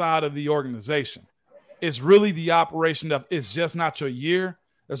inside of the organization. It's really the operation of it's just not your year.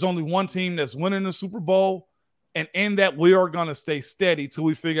 There's only one team that's winning the Super Bowl, and in that we are going to stay steady till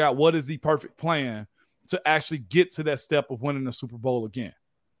we figure out what is the perfect plan to actually get to that step of winning the Super Bowl again.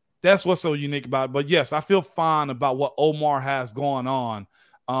 That's what's so unique about it. But, yes, I feel fine about what Omar has going on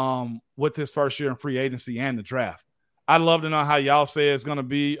with his first year in free agency and the draft. I'd love to know how y'all say it's going to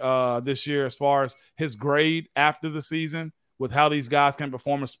be this year as far as his grade after the season with how these guys can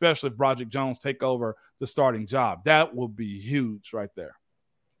perform, especially if Broderick Jones take over the starting job. That will be huge right there.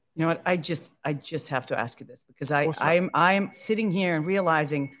 You know what? I just have to ask you this because I'm sitting here and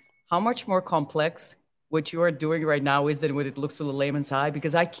realizing how much more complex what you are doing right now is than what it looks to the layman's eye,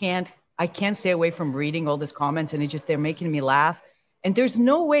 because I can't stay away from reading all these comments, and they're making me laugh. And there's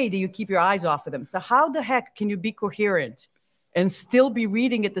no way that you keep your eyes off of them. So how the heck can you be coherent and still be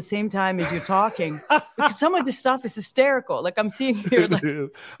reading at the same time as you're talking? Because some of this stuff is hysterical. Like, I'm seeing here. Like,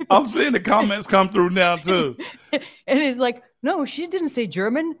 I'm seeing the comments come through now too. And it's like, no, she didn't say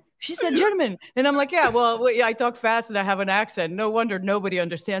German. She said German. And I'm like, yeah, well, I talk fast and I have an accent. No wonder nobody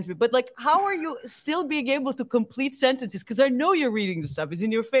understands me. But, like, how are you still being able to complete sentences? Because I know you're reading the stuff. It's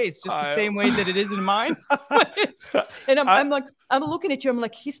in your face just the same way that it is in mine. And I'm like, I'm looking at you. I'm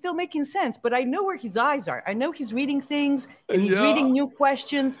like, he's still making sense. But I know where his eyes are. I know he's reading things and he's reading new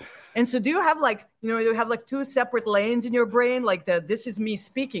questions. And so do you have two separate lanes in your brain? Like this is me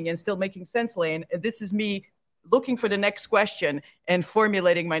speaking and still making sense lane. And this is me looking for the next question and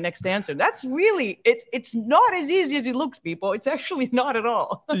formulating my next answer. That's really, it's not as easy as it looks, people. It's actually not at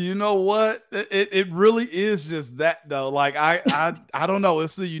all. You know what? It really is just that though. Like I don't know.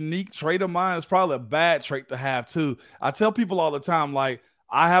 It's a unique trait of mine. It's probably a bad trait to have too. I tell people all the time, like,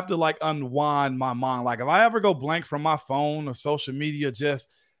 I have to like unwind my mind. Like if I ever go blank from my phone or social media, just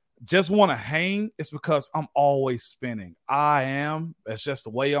want to hang, it's because I'm always spinning. It's just the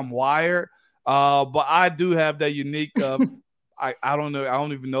way I'm wired. But I do have that unique, I don't know. I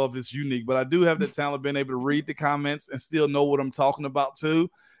don't even know if it's unique, but I do have the talent of being able to read the comments and still know what I'm talking about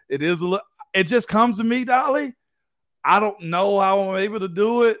too. It just comes to me, Dolly. I don't know how I'm able to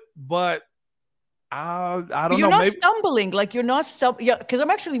do it, but I don't know. You're not stumbling. Like you're not because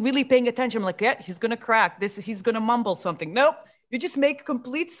I'm actually really paying attention. I'm like, yeah, he's going to crack this. He's going to mumble something. Nope. You just make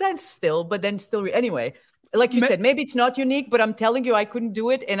complete sense still, but then still, anyway. Like you said, maybe it's not unique, but I'm telling you, I couldn't do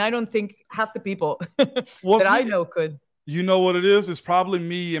it. And I don't think half the people I know could. You know what it is? It's probably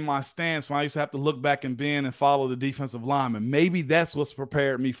me in my stance when I used to have to look back and bend and follow the defensive lineman. Maybe that's what's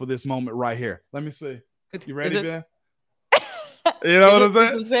prepared me for this moment right here. Let me see. You ready, Ben? You know what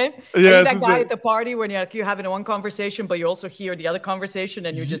I'm saying? Yeah, that guy at the party when you're having one conversation, but you also hear the other conversation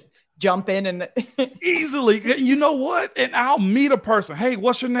and you just jump in and easily. You know what? And I'll meet a person. Hey,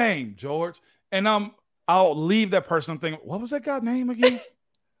 what's your name, George? And I'll leave that person thinking, what was that guy's name again?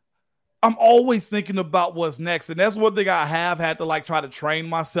 I'm always thinking about what's next. And that's one thing I have had to like try to train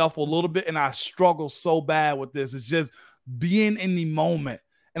myself a little bit. And I struggle so bad with this. It's just being in the moment.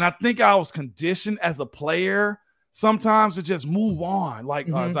 And I think I was conditioned as a player sometimes to just move on. Like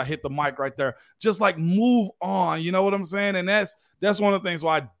as I hit the mic right there, just like move on. You know what I'm saying? And that's one of the things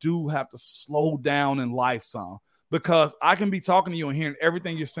why I do have to slow down in life some, because I can be talking to you and hearing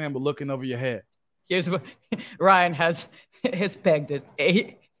everything you're saying, but looking over your head. Here's what Ryan has pegged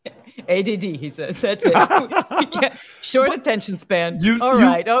it. ADD, he says. That's it. Short attention span. All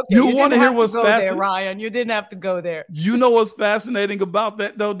right. Okay. You want to hear what's fascinating, Ryan? You didn't have to go there. You know what's fascinating about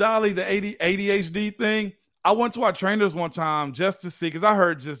that, though, Dolly, the ADHD thing? I went to our trainers one time just to see, because I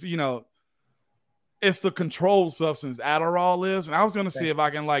heard just, it's a controlled substance, Adderall is. And I was going to see if I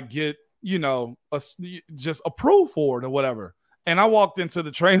can, get, just approved for it or whatever. And I walked into the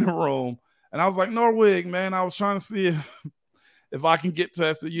training room and I was like, Norwig, man, I was trying to see if I can get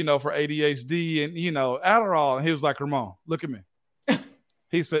tested, for ADHD and, Adderall. And he was like, Ramon, look at me.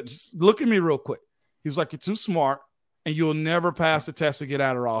 He said, just look at me real quick. He was like, you're too smart and you'll never pass the test to get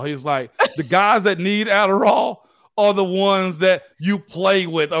Adderall. He was like, the guys that need Adderall are the ones that you play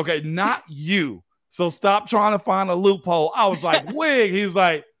with. Okay, not you. So stop trying to find a loophole. I was like, Wig. He was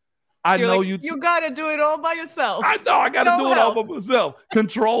like, you got to do it all by yourself. I know. I got to do it all by myself.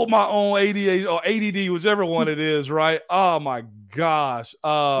 Control my own ADHD or ADD, whichever one it is, right? Oh, my gosh.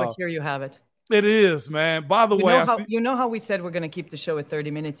 But here you have it. It is, man. By the way, you know how we said we're going to keep the show at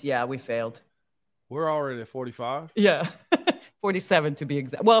 30 minutes? Yeah, we failed. We're already at 45? Yeah. 47 to be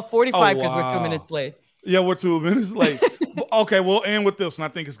exact. Well, 45 because we're 2 minutes late. Yeah, we're 2 minutes late. Okay, we'll end with this, and I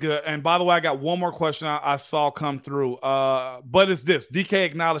think it's good. And by the way, I got one more question I saw come through. But it's this. DK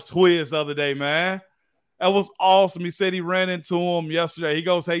acknowledged Twiz the other day, man. That was awesome. He said he ran into him yesterday. He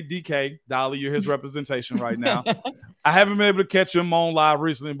goes, hey, DK, Dolly, you're his representation right now. I haven't been able to catch him on live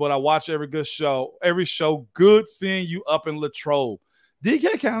recently, but I watch every show. Good seeing you up in Latrobe.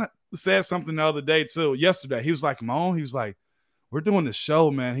 DK kind of said something the other day, too, yesterday. He was like, Mon, he was like, we're doing the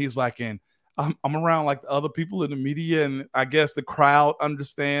show, man. He's like, and I'm around like the other people in the media, and I guess the crowd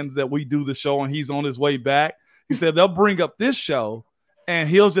understands that we do the show and he's on his way back. He said they'll bring up this show and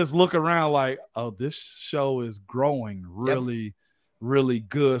he'll just look around like, oh, this show is growing really, really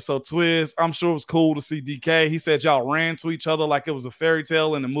good. So Twiz, I'm sure it was cool to see DK. He said y'all ran to each other like it was a fairy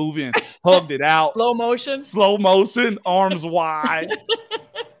tale in the movie and hugged it out. Slow motion, arms wide.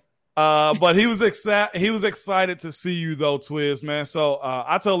 But he was excited to see you though, Twiz, man. So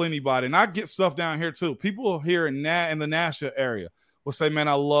I tell anybody, and I get stuff down here too. People here in the Nashville area will say, man,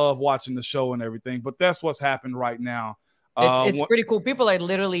 I love watching the show and everything. But that's what's happened right now. It's pretty cool. People are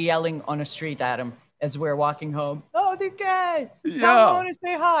literally yelling on the street at him as we're walking home. Oh, DK, I want to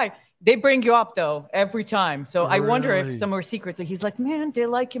say hi. They bring you up though every time. So I wonder if somewhere secretly he's like, man, they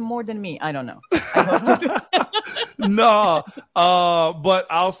like him more than me. I don't know. No, but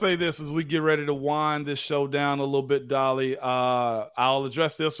I'll say this as we get ready to wind this show down a little bit, Dolly. I'll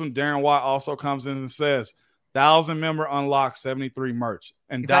address this one. Darren White also comes in and says, 1,000 member unlocked 73 merch.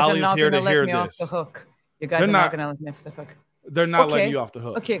 And Dolly's here to hear this. You guys are not going to let me off the hook. They're not letting you off the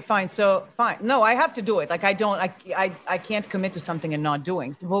hook. Okay, fine. So fine. No, I have to do it. Like I can't commit to something and not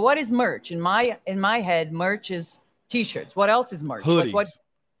doing. Well, what is merch? In my head, merch is t-shirts. What else is merch? Hoodies.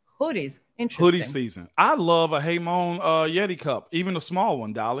 Hoodies. Interesting. Hoodie season. I love a Hey Mon Yeti cup, even a small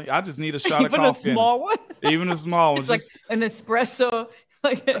one, Dolly. I just need a shot of coffee. Even a small one? Even a small one. It's like an espresso,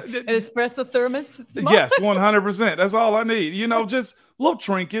 an espresso thermos. Yes, 100%. That's all I need. Just little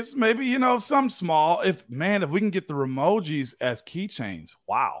trinkets, maybe, some small. If we can get the Remojis as keychains,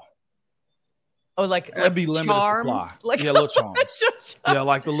 wow. Oh, that'd be limited charms? supply. Little charms. Yeah,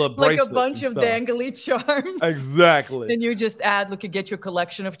 like the little bracelets. Like a bunch of dangly charms. Exactly. Then you just add, you get your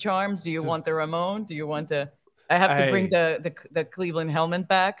collection of charms. Do you want the Ramon? Do you want I have to bring the Cleveland helmet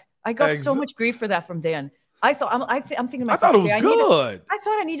back. I got so much grief for that from Dan. I'm thinking to myself, I thought it was good. I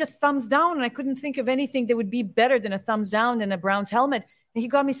thought I need a thumbs down, and I couldn't think of anything that would be better than a thumbs down than a Browns helmet. And he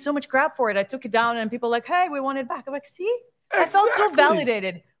got me so much crap for it. I took it down, and people were like, hey, we want it back. I'm like, see?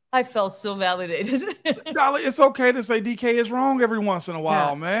 Exactly. I felt so validated. Dolly, it's okay to say DK is wrong every once in a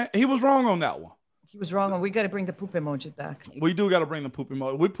while, man. He was wrong on that one. He was wrong, and we got to bring the poop emoji back. We do got to bring the poop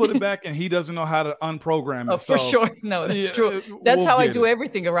emoji. We put it back, and he doesn't know how to unprogram it. Oh, for sure. No, that's true. That's how I do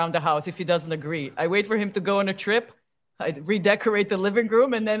everything around the house if he doesn't agree. I wait for him to go on a trip. I redecorate the living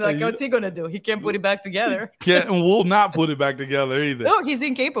room, and then what's he gonna do? He can't put it back together. Can't and will not put it back together either. No, he's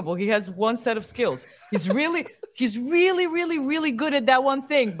incapable. He has one set of skills. He's really, really good at that one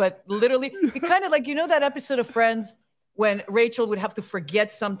thing. But literally, he kind of like that episode of Friends when Rachel would have to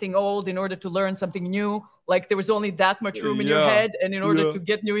forget something old in order to learn something new. Like there was only that much room in your head, and in order to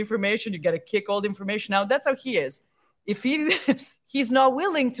get new information, you got to kick old information out. That's how he is. If he's not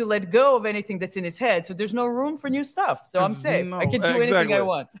willing to let go of anything that's in his head, so there's no room for new stuff. So I'm safe. I can do anything I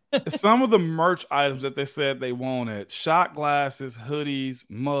want. Some of the merch items that they said they wanted: shot glasses, hoodies,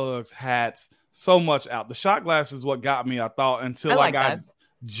 mugs, hats. So much out. The shot glass is what got me. I thought until I got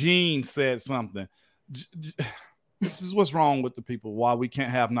Gene said something. This is what's wrong with the people. Why we can't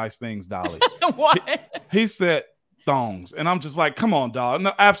have nice things, Dolly. Why? He said thongs. And I'm just like, come on, dog.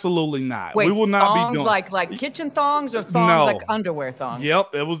 No, absolutely not. Wait, we will not thongs be doing like kitchen thongs or thongs like underwear thongs?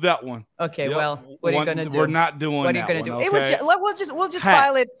 Yep, it was that one. Okay, well, what are you gonna do? We're not doing what are you gonna do? Okay? It was we'll just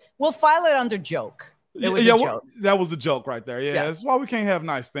file it. We'll file it under joke. It was a joke. That was a joke right there. Yeah, yes. That's why we can't have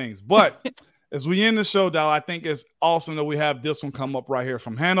nice things. But as we end the show, Dal, I think it's awesome that we have this one come up right here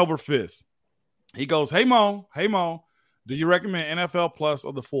from Hanover Fist. He goes, Hey Mo, do you recommend NFL Plus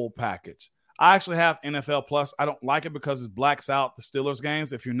or the full package? I actually have NFL Plus. I don't like it because it blacks out the Steelers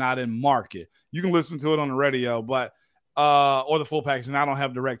games if you're not in market. You can listen to it on the radio, but or the full package, and I don't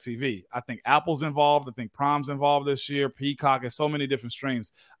have DirecTV. I think Apple's involved. I think Prime's involved this year. Peacock has so many different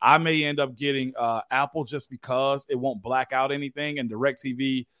streams. I may end up getting Apple just because it won't black out anything, and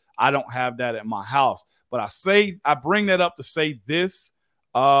DirecTV, I don't have that at my house. But I bring that up to say this.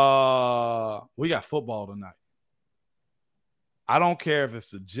 We got football tonight. I don't care if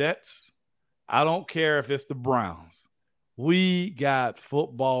it's the Jets. I don't care if it's the Browns. We got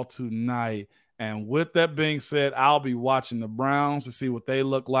football tonight. And with that being said, I'll be watching the Browns to see what they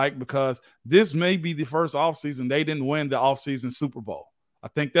look like because this may be the first offseason they didn't win the offseason Super Bowl. I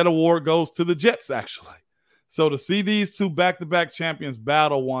think that award goes to the Jets, actually. So to see these two back-to-back champions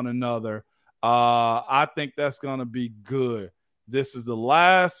battle one another, I think that's going to be good. This is the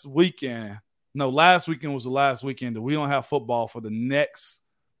last weekend. No, last weekend was the last weekend that we don't have football for the next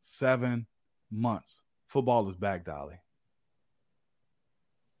 7 months. Football is back, Dolly.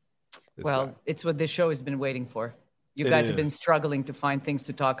 It's what this show has been waiting for. You guys have been struggling to find things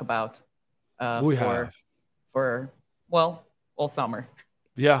to talk about for all summer.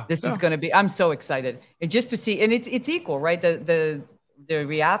 Yeah. This is going to be – I'm so excited. And just to see – and it's equal, right? The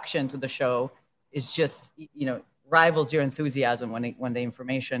reaction to the show is just, rivals your enthusiasm when the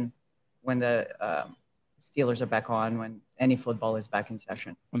information – when the Steelers are back on, when any football is back in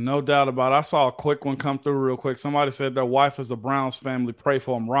session. Well, no doubt about it. I saw a quick one come through real quick. Somebody said their wife is a Browns family. Pray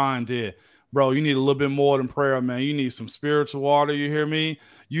for them. Ryan did. Bro, you need a little bit more than prayer, man. You need some spiritual water, you hear me?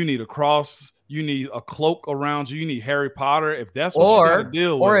 You need a cross. You need a cloak around you. You need Harry Potter. If that's what you got to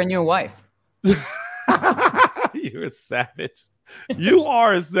deal with. Or a new wife. You're a savage. You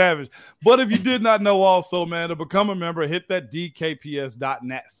are a savage. But if you did not know also, man, to become a member, hit that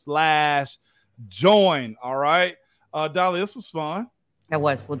dkps.net/join. All right. Dolly, this was fun. It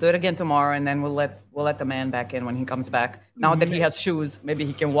was. We'll do it again tomorrow, and then we'll let the man back in when he comes back. Now that he has shoes, maybe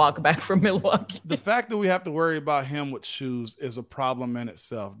he can walk back from Milwaukee. The fact that we have to worry about him with shoes is a problem in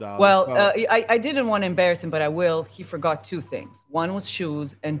itself, Dolly. Well, I didn't want to embarrass him, but I will. He forgot 2 things. 1 was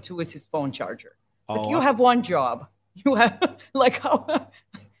shoes, and 2 is his phone charger. Like, you have one job. You have like how?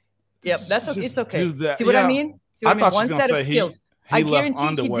 Yep, it's okay. See what I mean? See what I mean? One set of skills. He left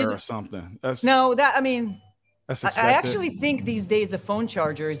underwear or something. That's I actually think these days the phone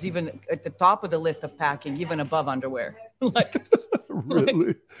charger is even at the top of the list of packing, even above underwear.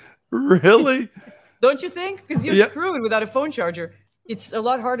 Really? Don't you think? Because you're screwed without a phone charger. It's a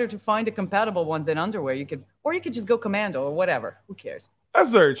lot harder to find a compatible one than underwear. You could just go commando or whatever. Who cares? That's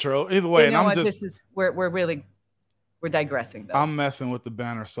very true. Either way, we're digressing though. I'm messing with the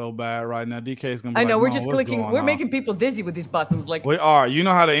banner so bad right now. DK is gonna be we're just clicking. We're making people dizzy with these buttons. Like we are. You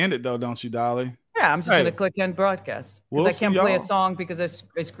know how to end it though, don't you, Dolly? Yeah, I'm just gonna click end broadcast because I can't play a song because I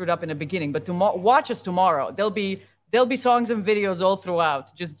screwed up in the beginning. But watch us tomorrow. There'll be songs and videos all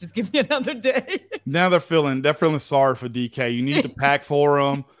throughout. Just give me another day. Now they're feeling sorry for DK. You need to pack for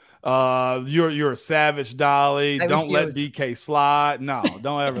him. You're a savage, Dolly. Don't let DK slide. No,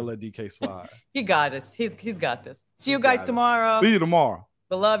 don't ever let DK slide. He got us. He's got this. See you guys tomorrow. See you tomorrow.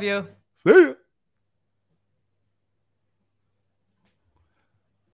 We love you. See you.